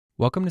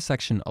Welcome to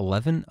section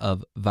 11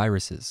 of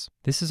viruses.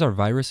 This is our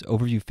virus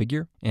overview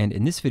figure, and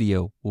in this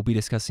video, we'll be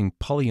discussing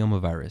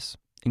polyomavirus,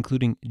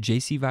 including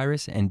JC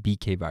virus and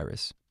BK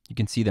virus. You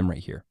can see them right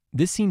here.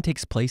 This scene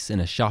takes place in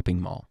a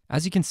shopping mall.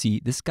 As you can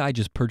see, this guy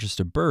just purchased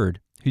a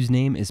bird whose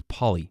name is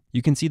Polly.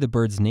 You can see the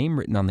bird's name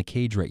written on the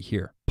cage right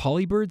here.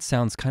 Polybird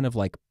sounds kind of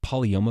like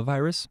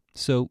polyomavirus,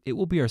 so it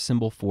will be our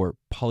symbol for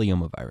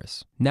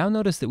polyomavirus. Now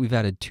notice that we've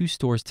added two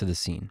stores to the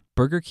scene,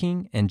 Burger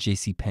King and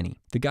JCPenney.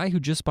 The guy who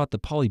just bought the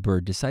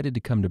Polybird decided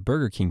to come to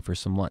Burger King for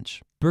some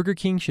lunch. Burger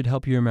King should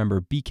help you remember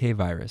BK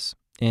virus,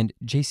 and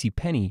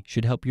JCPenney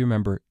should help you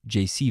remember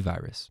JC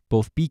virus.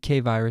 Both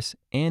BK virus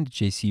and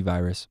JC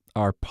virus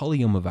are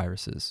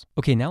polyomaviruses.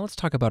 Okay, now let's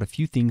talk about a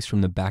few things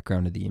from the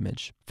background of the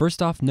image.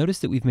 First off, notice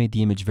that we've made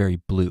the image very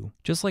blue.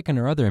 Just like in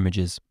our other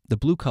images, the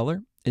blue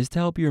color is to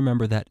help you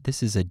remember that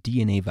this is a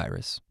DNA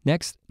virus.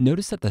 Next,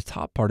 notice that the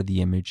top part of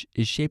the image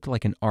is shaped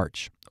like an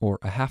arch, or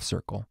a half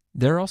circle.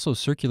 There are also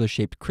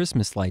circular-shaped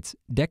Christmas lights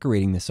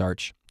decorating this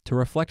arch to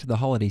reflect the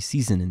holiday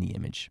season in the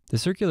image. The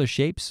circular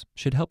shapes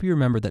should help you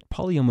remember that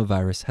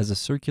polyomavirus has a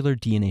circular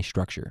DNA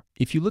structure.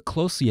 If you look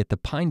closely at the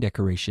pine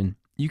decoration,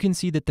 you can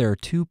see that there are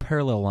two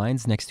parallel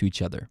lines next to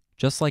each other.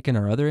 Just like in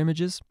our other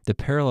images, the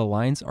parallel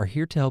lines are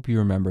here to help you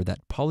remember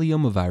that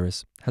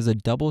polyomavirus has a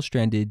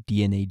double-stranded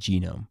DNA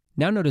genome.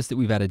 Now notice that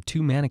we've added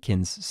two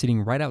mannequins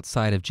sitting right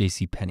outside of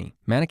JCPenney.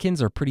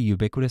 Mannequins are pretty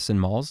ubiquitous in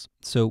malls,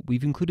 so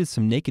we've included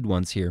some naked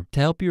ones here to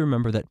help you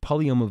remember that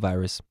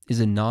polyomavirus is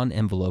a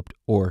non-enveloped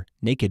or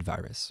naked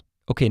virus.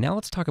 Okay, now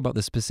let's talk about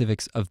the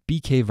specifics of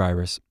BK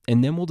virus,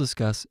 and then we'll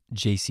discuss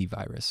JC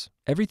virus.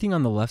 Everything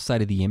on the left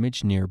side of the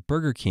image near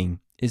Burger King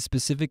is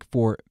specific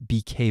for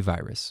BK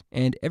virus,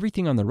 and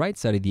everything on the right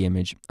side of the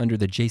image under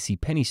the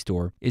JCPenney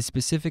store is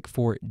specific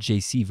for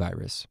JC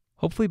virus.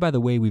 Hopefully by the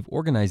way we've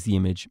organized the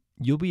image,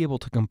 you'll be able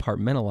to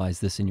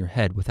compartmentalize this in your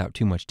head without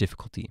too much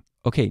difficulty.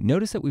 Okay,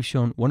 notice that we've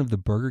shown one of the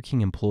Burger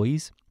King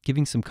employees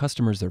giving some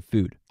customers their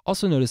food.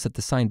 Also notice that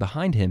the sign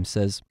behind him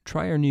says,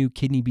 "Try our new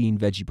kidney bean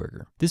veggie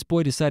burger." This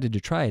boy decided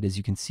to try it, as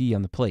you can see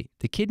on the plate.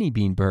 The kidney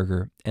bean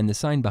burger and the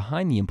sign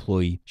behind the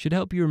employee should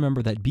help you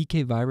remember that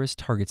BK virus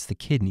targets the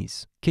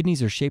kidneys.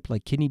 Kidneys are shaped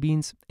like kidney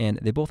beans, and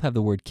they both have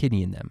the word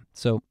kidney in them,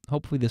 so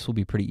hopefully this will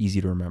be pretty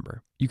easy to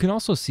remember. You can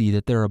also see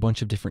that there are a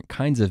bunch of different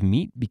kinds of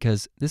meat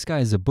because this guy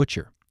is a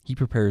butcher. He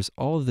prepares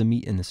all of the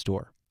meat in the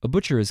store. A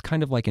butcher is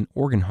kind of like an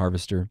organ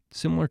harvester,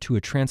 similar to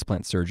a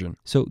transplant surgeon.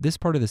 So this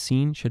part of the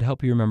scene should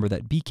help you remember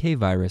that BK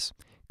virus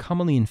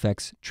commonly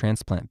infects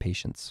transplant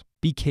patients.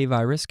 BK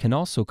virus can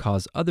also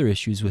cause other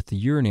issues with the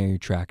urinary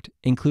tract,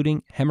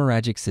 including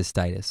hemorrhagic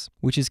cystitis,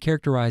 which is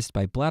characterized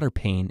by bladder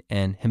pain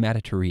and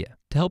hematuria.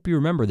 To help you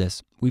remember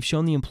this, we've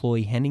shown the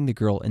employee handing the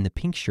girl in the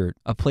pink shirt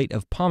a plate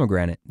of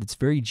pomegranate that's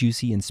very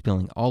juicy and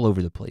spilling all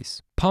over the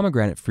place.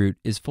 Pomegranate fruit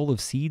is full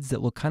of seeds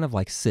that look kind of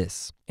like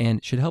cysts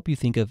and should help you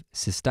think of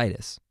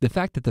cystitis. The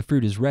fact that the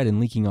fruit is red and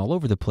leaking all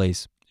over the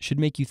place should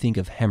make you think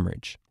of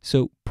hemorrhage.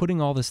 So putting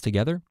all this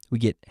together, we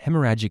get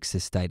hemorrhagic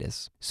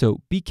cystitis.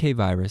 So BK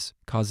virus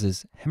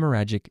causes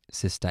hemorrhagic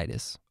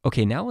cystitis.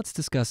 Okay, now let's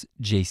discuss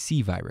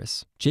JC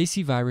virus.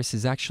 JC virus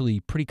is actually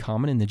pretty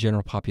common in the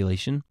general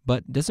population,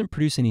 but doesn't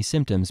produce any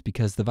symptoms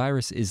because the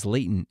virus is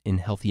latent in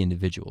healthy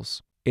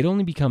individuals. It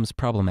only becomes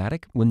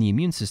problematic when the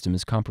immune system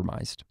is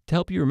compromised. To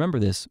help you remember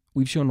this,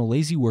 we've shown a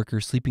lazy worker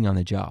sleeping on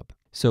the job.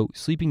 So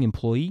sleeping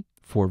employee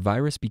for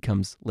virus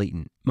becomes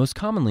latent. Most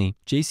commonly,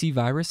 JC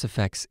virus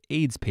affects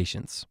AIDS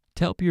patients.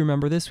 To help you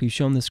remember this, we've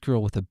shown this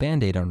girl with a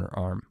band-aid on her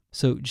arm.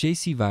 So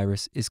JC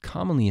virus is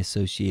commonly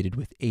associated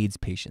with AIDS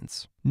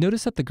patients.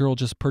 Notice that the girl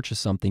just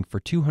purchased something for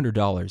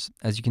 $200,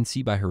 as you can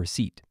see by her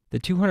receipt. The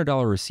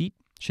 $200 receipt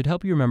should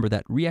help you remember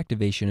that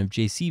reactivation of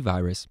JC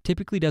virus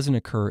typically doesn't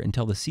occur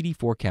until the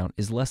CD4 count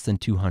is less than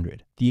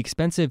 200. The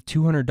expensive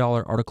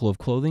 $200 article of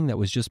clothing that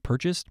was just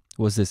purchased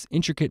was this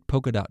intricate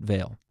polka dot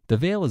veil. The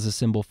veil is a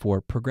symbol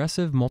for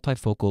progressive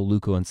multifocal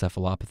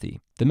leukoencephalopathy.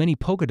 The many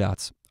polka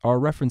dots are a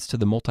reference to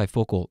the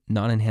multifocal,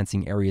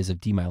 non-enhancing areas of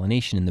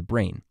demyelination in the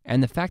brain,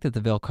 and the fact that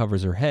the veil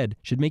covers her head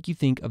should make you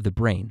think of the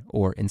brain,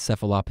 or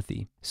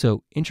encephalopathy.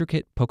 So,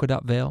 intricate polka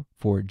dot veil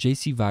for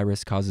JC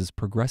virus causes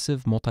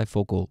progressive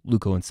multifocal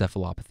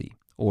leukoencephalopathy,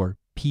 or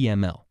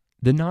PML.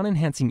 The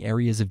non-enhancing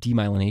areas of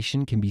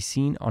demyelination can be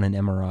seen on an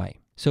MRI.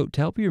 So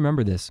to help you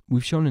remember this,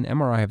 we've shown an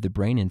MRI of the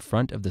brain in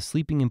front of the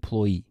sleeping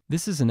employee.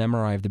 This is an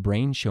MRI of the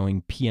brain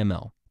showing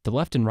PML. The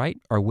left and right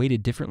are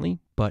weighted differently,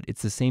 but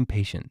it's the same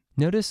patient.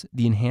 Notice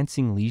the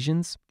enhancing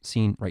lesions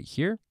seen right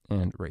here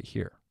and right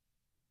here.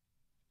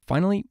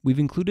 Finally, we've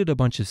included a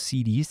bunch of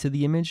CDs to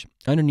the image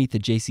underneath the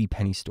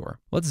JCPenney store.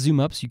 Let's zoom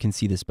up so you can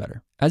see this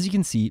better. As you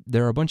can see,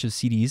 there are a bunch of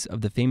CDs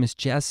of the famous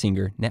jazz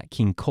singer Nat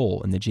King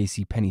Cole in the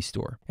JCPenney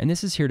store. And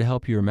this is here to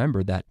help you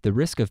remember that the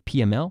risk of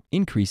PML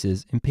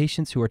increases in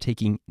patients who are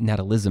taking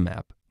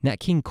Natalizumab. Nat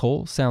King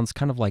Cole sounds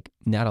kind of like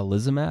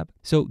Natalizumab,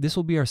 so this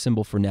will be our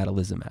symbol for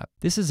Natalizumab.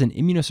 This is an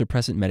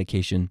immunosuppressant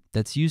medication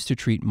that's used to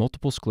treat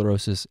multiple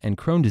sclerosis and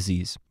Crohn's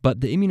disease, but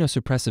the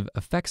immunosuppressive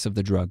effects of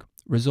the drug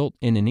result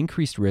in an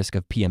increased risk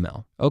of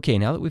PML. Okay,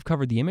 now that we've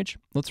covered the image,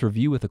 let's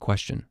review with a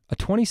question. A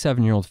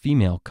 27-year-old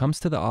female comes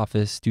to the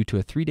office due to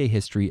a 3-day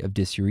history of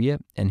dysuria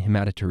and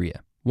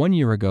hematuria. 1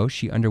 year ago,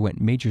 she underwent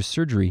major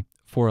surgery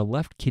for a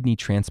left kidney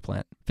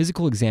transplant.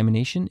 Physical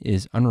examination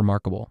is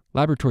unremarkable.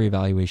 Laboratory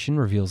evaluation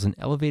reveals an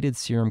elevated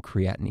serum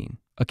creatinine.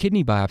 A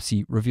kidney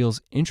biopsy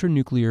reveals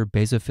intranuclear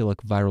basophilic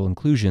viral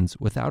inclusions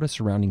without a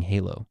surrounding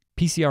halo.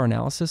 PCR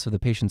analysis of the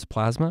patient's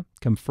plasma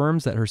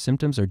confirms that her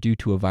symptoms are due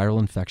to a viral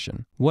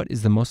infection. What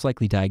is the most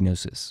likely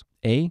diagnosis?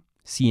 A.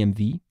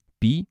 CMV,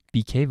 B.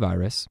 BK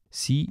virus,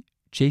 C.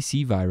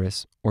 JC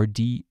virus, or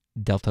D.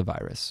 Delta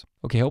virus.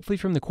 Okay, hopefully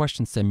from the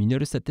question stem, you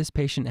notice that this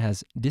patient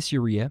has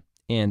dysuria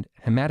and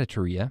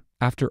hematuria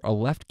after a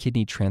left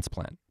kidney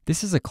transplant.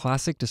 This is a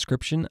classic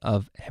description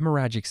of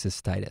hemorrhagic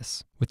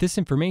cystitis. With this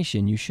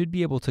information, you should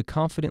be able to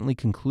confidently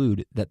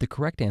conclude that the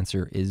correct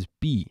answer is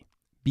B,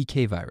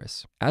 BK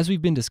virus. As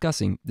we've been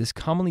discussing, this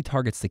commonly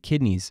targets the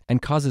kidneys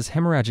and causes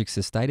hemorrhagic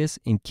cystitis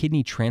in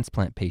kidney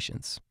transplant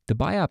patients. The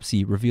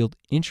biopsy revealed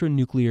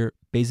intranuclear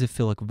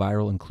basophilic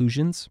viral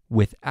inclusions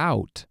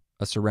without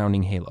a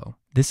surrounding halo.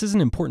 This is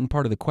an important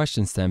part of the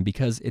question stem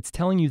because it's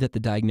telling you that the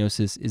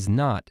diagnosis is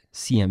not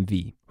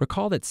CMV.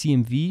 Recall that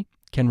CMV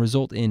can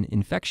result in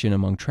infection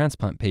among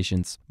transplant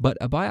patients, but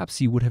a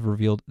biopsy would have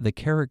revealed the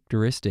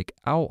characteristic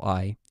owl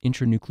eye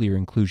intranuclear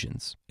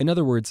inclusions. In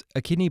other words,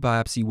 a kidney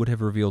biopsy would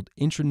have revealed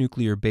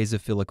intranuclear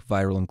basophilic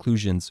viral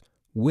inclusions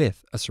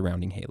with a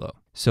surrounding halo.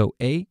 So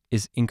A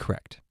is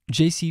incorrect.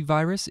 JC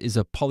virus is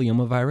a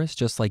polyomavirus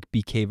just like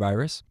BK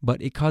virus,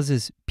 but it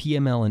causes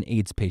PML in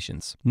AIDS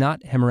patients,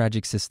 not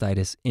hemorrhagic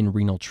cystitis in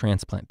renal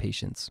transplant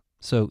patients.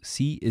 So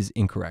C is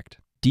incorrect.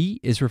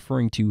 D is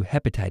referring to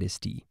hepatitis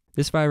D.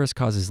 This virus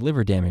causes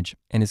liver damage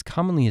and is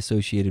commonly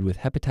associated with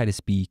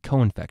hepatitis B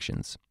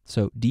co-infections.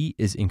 So D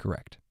is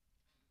incorrect.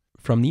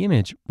 From the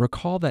image,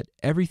 recall that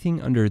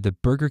everything under the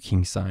Burger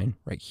King sign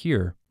right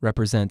here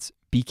represents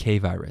BK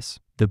virus.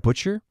 The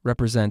butcher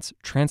represents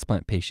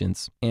transplant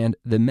patients, and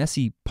the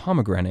messy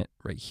pomegranate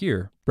right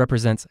here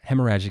represents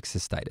hemorrhagic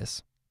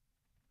cystitis.